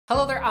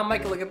Hello there, I'm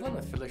Michael Giblin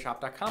with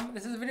Fiddlershop.com.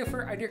 This is a video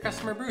for our dear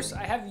customer Bruce.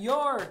 I have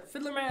your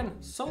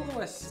Fiddlerman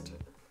Soloist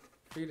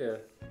for you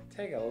to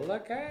take a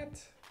look at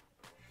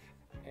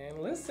and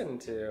listen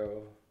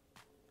to.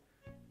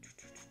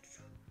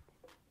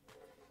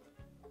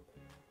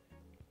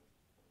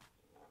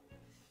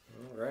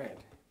 All right,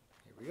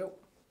 here we go.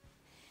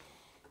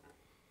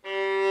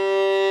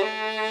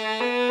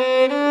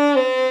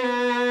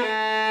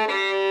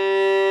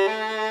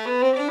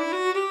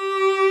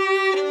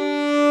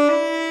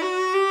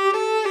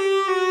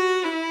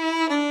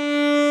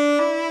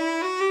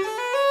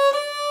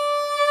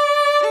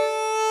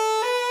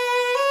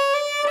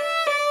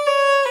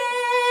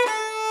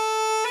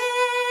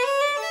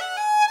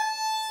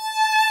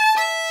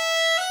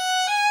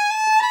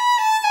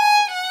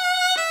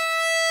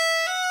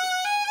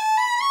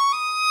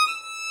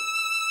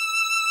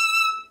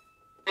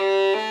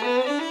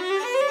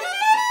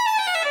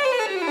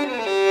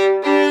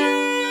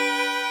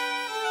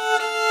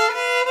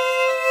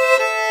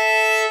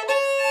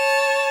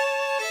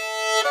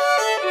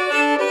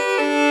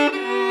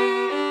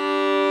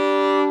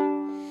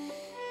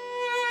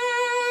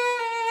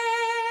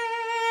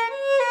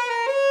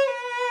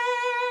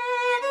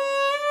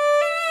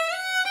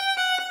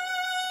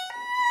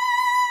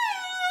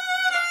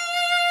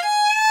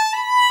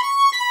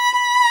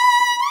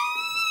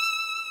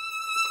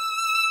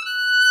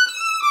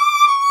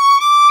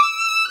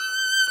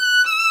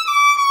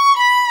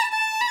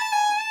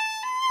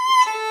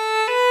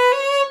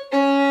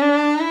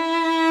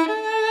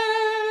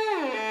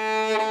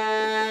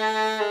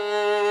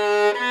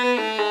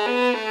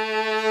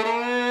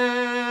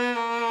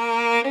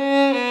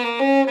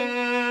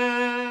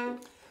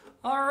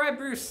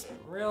 Bruce,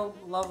 real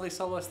lovely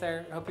soloist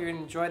there. Hope you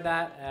enjoyed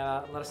that.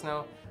 Let us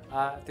know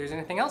if there's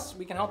anything else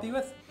we can help you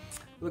with.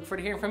 We look forward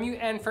to hearing from you,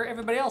 and for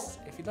everybody else,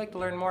 if you'd like to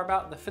learn more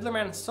about the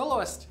Fiddlerman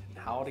Soloist and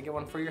how to get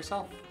one for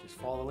yourself, just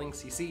follow the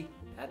links you see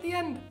at the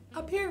end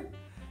up here.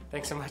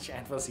 Thanks so much,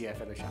 and we'll see you at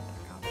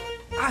Fiddlershop.com.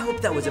 I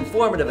hope that was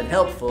informative and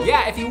helpful.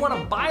 Yeah, if you want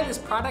to buy this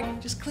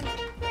product, just click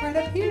right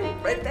up here.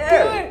 Right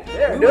there. Do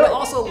it. We would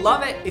also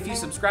love it if you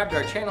subscribe to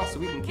our channel so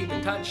we can keep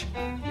in touch.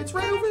 It's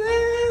right over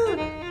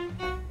there.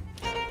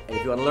 And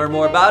if you want to learn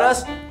more about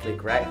us,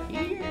 click right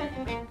here.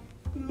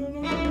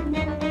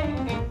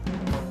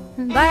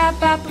 Bye,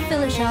 Papa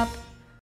Fiddlershop.